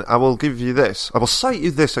 and I will give you this. I will cite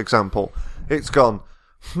you this example. It's gone,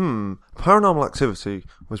 Paranormal Activity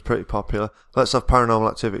was pretty popular. Let's have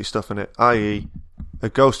Paranormal Activity stuff in it, i.e., a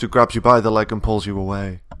ghost who grabs you by the leg and pulls you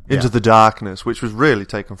away into the darkness, which was really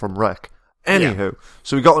taken from Wreck. Anywho,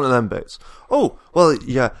 so we got one of them bits. Oh, well,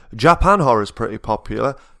 yeah, Japan horror's pretty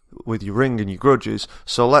popular with your Ring and your Grudges,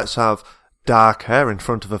 so let's have dark hair in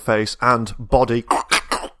front of her face and body...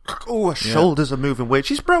 Oh, her shoulders are moving weird.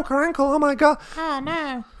 She's broke her ankle. Oh my God. Oh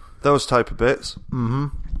no. Those type of bits. Mm-hmm.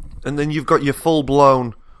 And then you've got your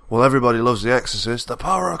full-blown, well, everybody loves The Exorcist, the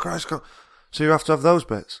power of Christ. So you have to have those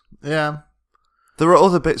bits. Yeah. There are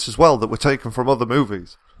other bits as well that were taken from other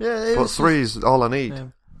movies. Yeah. But three is all I need. Yeah.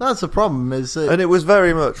 That's the problem, is it? And it was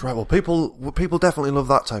very much, right, well, people definitely love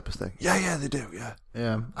that type of thing. Yeah, they do, yeah.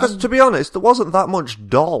 Yeah. Because, to be honest, there wasn't that much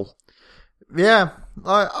doll. Yeah.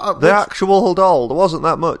 The actual doll, there wasn't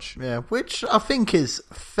that much. Yeah, which I think is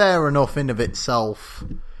fair enough in of itself,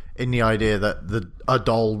 in the idea that a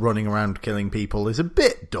doll running around killing people is a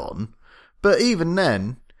bit done. But even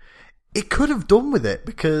then, it could have done with it,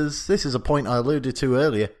 because this is a point I alluded to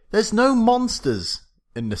earlier. There's no monsters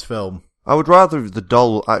in this film. I would rather the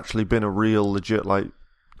doll actually been a real, legit, like,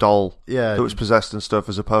 doll that was possessed and stuff,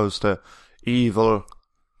 as opposed to evil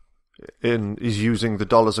is using the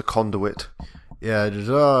doll as a conduit. Yeah,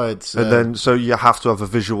 it's... And then, so you have to have a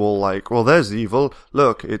visual, like, well, there's the evil.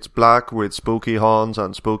 Look, it's black with spooky horns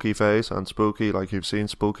and spooky face and spooky, like you've seen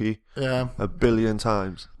spooky a billion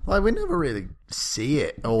times. Like, we never really see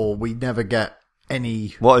it, or we never get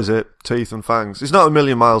any... What is it? Teeth and fangs. It's not a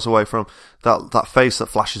million miles away from that face that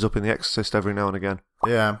flashes up in The Exorcist every now and again.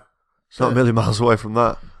 Yeah. It's not a million miles away from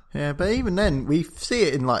that. Yeah, but even then, we see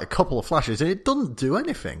it in like a couple of flashes, and it doesn't do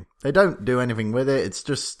anything. They don't do anything with it. It's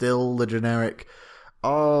just still the generic,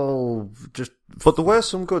 But there were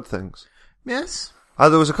some good things. Yes. There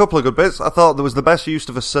was a couple of good bits. I thought there was the best use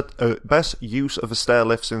of a stair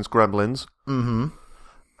lift since Gremlins. Mm-hmm.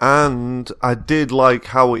 And I did like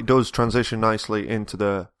how it does transition nicely into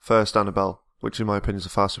the first Annabelle, which in my opinion is a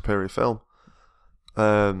far superior film.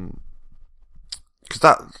 Because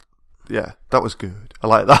that was good. I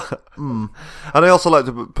like that. Mm. And I also like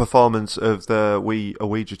the performance of the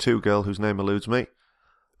Ouija 2 girl whose name eludes me.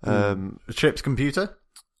 The ship's computer?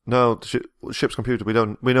 No, the ship's computer. We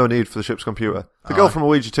no need for the ship's computer. The girl from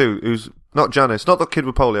Ouija 2, who's not Janice, not the kid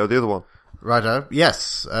with polio, the other one. Righto.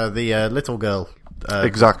 Yes, the little girl.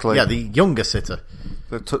 Exactly. Yeah, the younger sitter.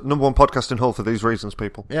 The number one podcast in Hull for these reasons,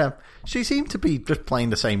 people. Yeah. She seemed to be just playing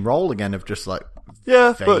the same role again of just like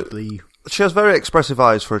But vaguely... she has very expressive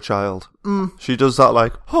eyes for a child. She does that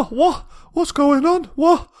like, oh, what? What's going on?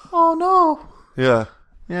 What? Oh no. Yeah.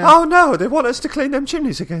 Oh no, they want us to clean them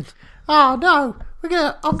chimneys again. Oh no.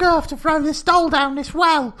 I'm gonna have to throw this doll down this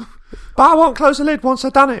well. But I won't close the lid once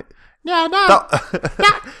I've done it. Yeah, no.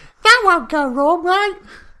 That won't go wrong, right?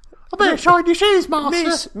 I better shine your shoes,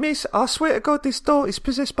 master. Miss, I swear to God, this door is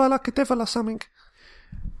possessed by like a devil or something.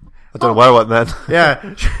 I don't know where I went then.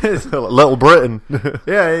 Yeah. Little Britain.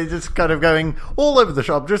 Yeah, he's just kind of going all over the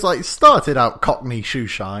shop, just like started out Cockney shoe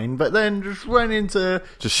shine, but then just went into...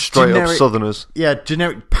 Just straight up Southerners. Yeah,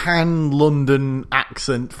 generic pan-London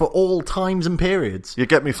accent for all times and periods. You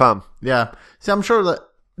get me, fam. Yeah. See, I'm sure that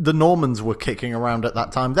the Normans were kicking around at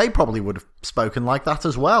that time. They probably would have spoken like that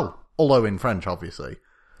as well. Although in French, obviously.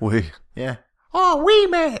 Oui. Yeah. Oh, oui,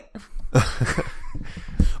 mate.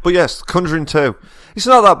 But yes, Conjuring 2. It's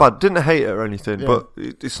not that bad. Didn't hate it or anything, but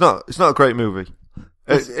it's not a great movie.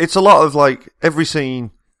 It's a lot of like, every scene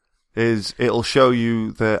it'll show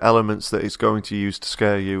you the elements that it's going to use to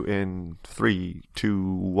scare you in 3,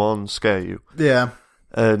 2, 1, scare you. Yeah.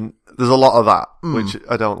 And there's a lot of that, which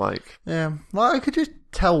I don't like. Yeah. Well, I could just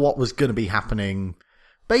tell what was going to be happening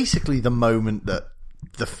basically the moment that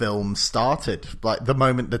the film started. Like, the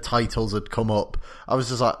moment the titles had come up, I was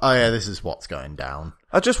just like, oh yeah, this is what's going down.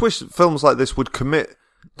 I just wish films like this would commit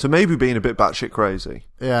to maybe being a bit batshit crazy.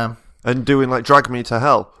 Yeah. And doing, like, Drag Me to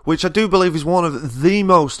Hell, which I do believe is one of the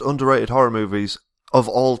most underrated horror movies of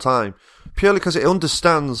all time. Purely because it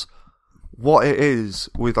understands what it is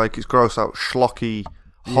with, like, its gross out, schlocky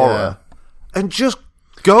horror. Yeah. And just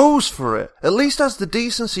goes for it. At least has the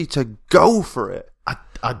decency to go for it.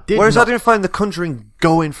 I did. Whereas I didn't find The Conjuring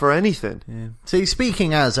going for anything. Yeah. See,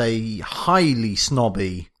 speaking as a highly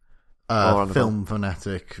snobby film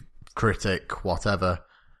fanatic, critic, whatever,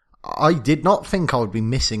 I did not think I would be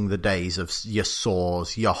missing the days of your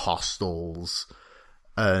Saws, your Hostels,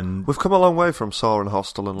 and... We've come a long way from Saw and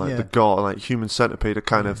Hostel and like the gore and like Human Centipede to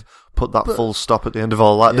kind of put that full stop at the end of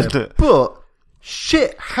all that, didn't it? But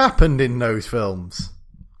shit happened in those films.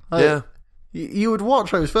 Like, you would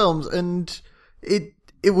watch those films and it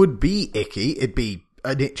would be icky. It'd be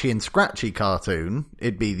an itchy and scratchy cartoon.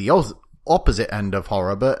 It'd be the opposite end of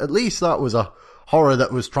horror, but at least that was a horror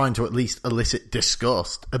that was trying to at least elicit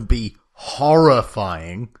disgust and be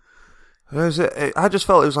horrifying. I just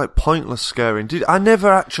felt it was like pointless scaring. I never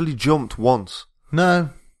actually jumped once. No.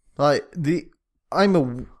 Like, I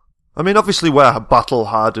mean, obviously we're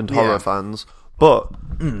battle-hardened horror fans, but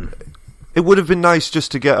it would have been nice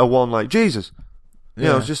just to get a one like, Jesus, you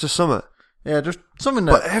know, it's just a summit. Yeah, just something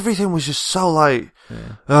that... But everything was just so like,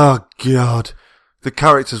 oh God. The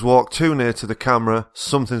characters walk too near to the camera,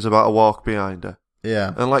 something's about to walk behind her.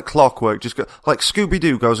 Yeah. And like clockwork, just like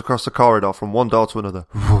Scooby-Doo goes across the corridor from one door to another.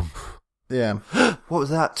 Yeah. What was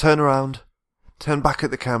that? Turn around, turn back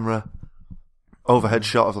at the camera, overhead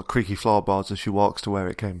shot of the creaky floorboards as she walks to where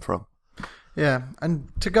it came from. Yeah, and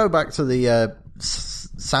to go back to the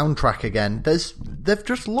soundtrack again, they've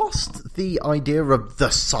just lost the idea of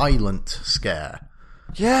the silent scare.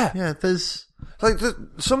 Yeah. Yeah, there's... Like,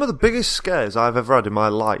 some of the biggest scares I've ever had in my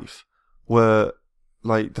life were,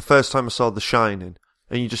 like, the first time I saw The Shining,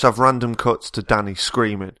 and you just have random cuts to Danny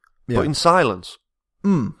screaming, but in silence.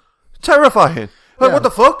 Terrifying. Like, what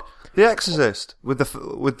the fuck? The Exorcist, with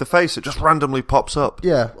the face that just randomly pops up.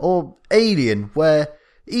 Yeah, or Alien, where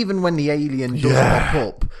even when the alien does pop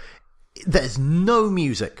up, there's no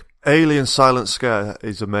music. Alien silent scare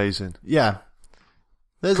is amazing. Yeah.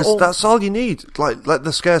 Because that's all you need. Like, let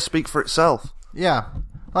the scare speak for itself. Yeah.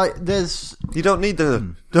 Like, there's... You don't need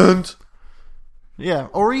the... Don't. Yeah,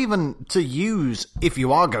 or even to use, if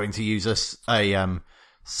you are going to use a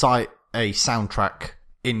soundtrack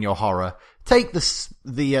in your horror, take the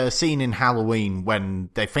scene in Halloween when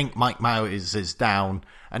they think Mike Myers is down,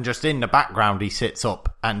 and just in the background he sits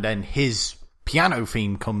up, and then his piano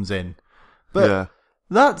theme comes in. But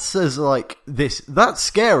that's that's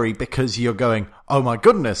scary because you're going, oh my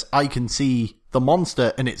goodness, I can see the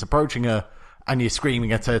monster and it's approaching her, and you're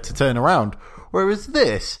screaming at her to turn around. Whereas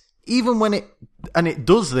this, even when it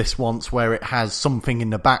does this once where it has something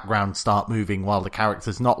in the background start moving while the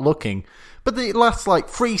character's not looking, but it lasts like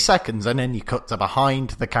 3 seconds, and then you cut to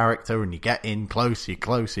behind the character and you get in close,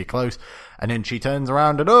 and then she turns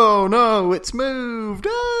around and, oh no, it's moved,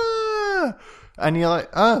 ah! And you're like,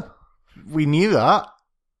 oh, we knew that.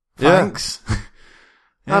 Thanks.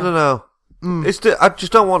 Yeah. I don't know. I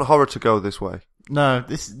just don't want horror to go this way. No,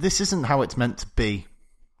 this isn't how it's meant to be.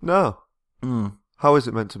 No. How is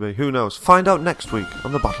it meant to be? Who knows? Find out next week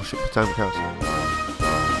on the Battleship Potemcast.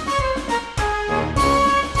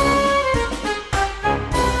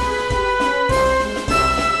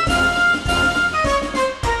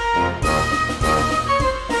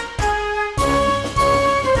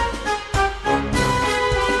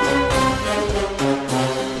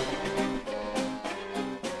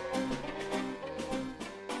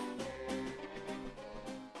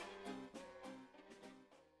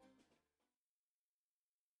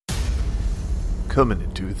 Coming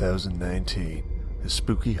in 2019, a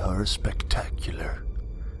spooky horror spectacular.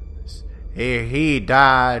 He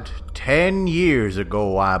died 10 years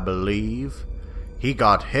ago, I believe. He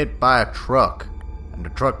got hit by a truck, and the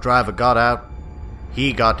truck driver got out.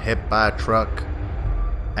 He got hit by a truck,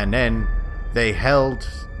 and then they held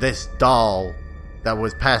this doll that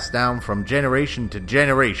was passed down from generation to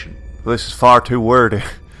generation. This is far too wordy.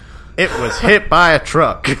 It was hit by a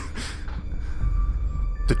truck.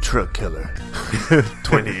 The Truck Killer,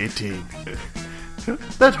 2018.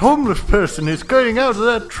 That homeless person is getting out of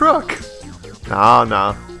that truck.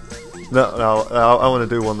 No. I want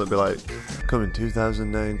to do one that'd be like, coming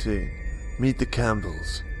 2019, meet the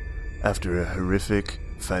Campbells. After a horrific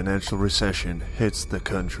financial recession hits the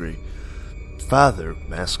country, Father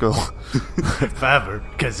Maskell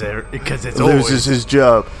because it's loses his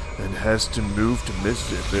job and has to move to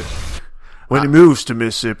Mississippi. When he moves to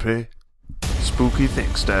Mississippi, spooky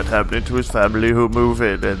things start happening to his family who move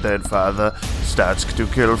in, and then Father starts to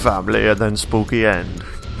kill family, and then spooky end.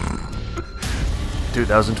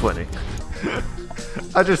 2020.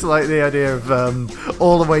 I just like the idea of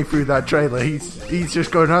all the way through that trailer, he's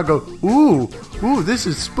just going around, ooh, this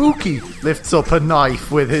is spooky. Lifts up a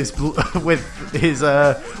knife with his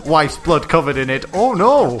wife's blood covered in it. Oh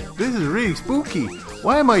no, this is really spooky.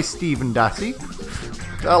 Why am I Stephen Dassey?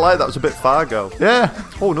 I like that. It was a bit Fargo. Yeah.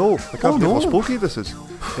 Oh no, I can't believe how spooky this is.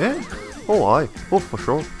 Yeah. Oh aye. Oh for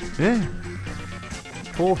sure. Yeah.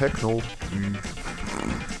 Oh heck no.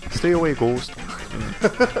 Stay away, ghost.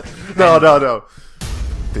 No.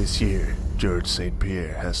 This year, George St.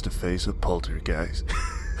 Pierre has to face a poltergeist.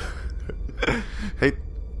 Hey,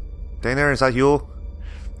 Dana, is that you?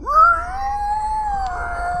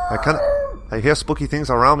 I hear spooky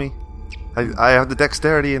things around me. I have the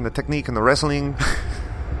dexterity and the technique and the wrestling.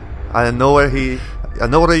 I know where you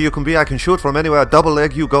can be. I can shoot from anywhere. Double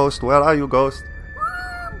leg you, ghost. Where are you, ghost?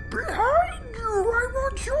 Behind you. I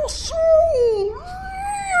want your soul.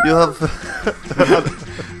 You have...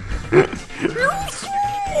 Your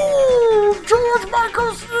soul. George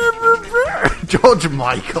Michael. George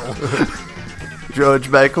Michael. George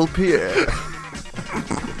Michael Pierre.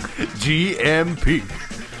 GMP.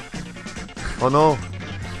 Oh no.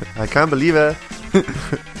 I can't believe it.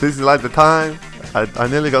 This is like the time I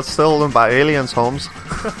nearly got stolen by aliens, Holmes.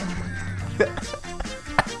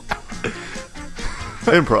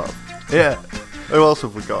 Improv. Yeah. Who else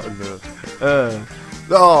have we got in there?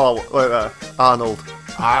 Arnold.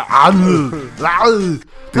 Arnold.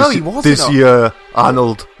 No, he wasn't. This year,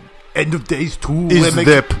 Arnold. End of Days 2.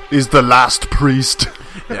 Is the last priest.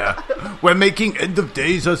 Yeah. We're making End of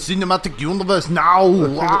Days a cinematic universe now.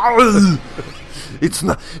 It's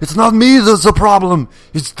not me that's the problem.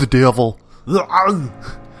 It's the devil.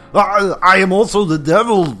 I am also the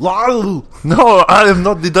devil. No, I am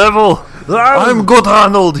not the devil. I'm good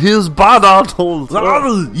Arnold. He is bad Arnold.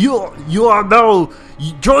 You are now.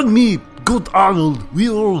 Join me, good Arnold. We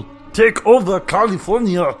will take over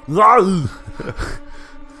California.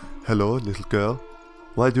 Hello, little girl.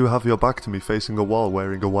 Why do you have your back to me facing a wall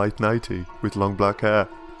wearing a white nightie with long black hair?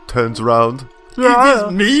 Turns around. It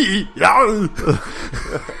is me. No,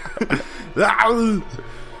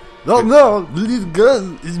 the little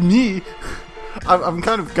girl is me. I'm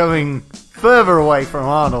kind of going further away from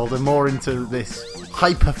Arnold and more into this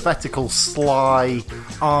hypothetical, sly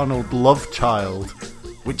Arnold love child,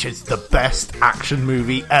 which is the best action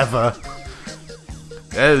movie ever.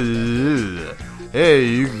 Hey,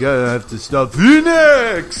 you're gonna have to stop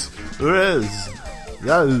Phoenix!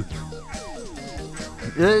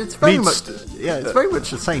 It's very much, it's very much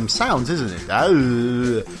the same sounds, isn't it?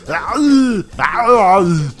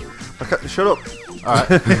 Okay, shut up. Alright.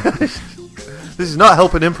 This is not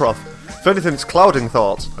helping improv. If anything, it's clouding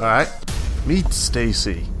thoughts. Alright. Meet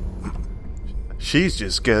Stacy. She's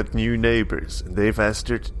just got new neighbours, and they've asked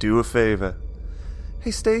her to do a favour.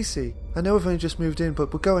 Hey Stacy, I know we've only just moved in,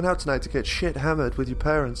 but we're going out tonight to get shit hammered with your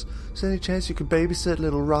parents. Is there any chance you can babysit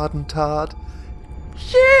little Rod and Todd?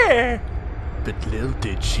 Yeah! But little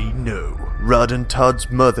did she know. Rod and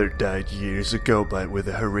Todd's mother died years ago with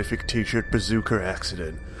a horrific t-shirt bazooka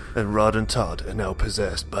accident, and Rod and Todd are now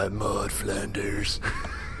possessed by Maud Flanders.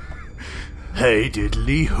 Hey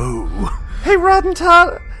diddly ho. Hey Rod and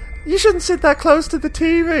Todd, you shouldn't sit that close to the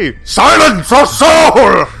TV. Silence or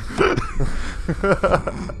soul!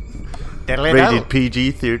 Rated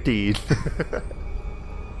PG-13.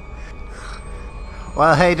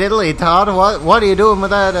 Well, hey diddly Todd, what are you doing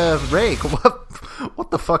with that rake?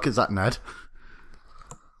 What the fuck is that, Ned?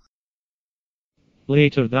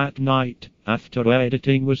 Later that night, after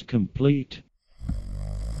editing was complete,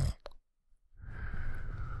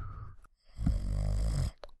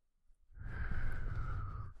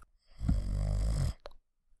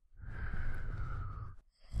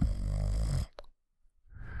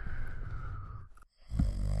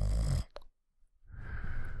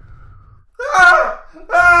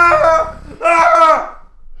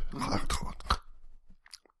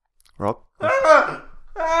 Rob?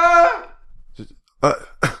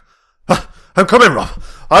 I'm coming, Rob!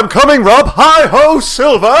 I'm coming, Rob! Hi-ho,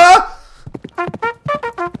 Silver!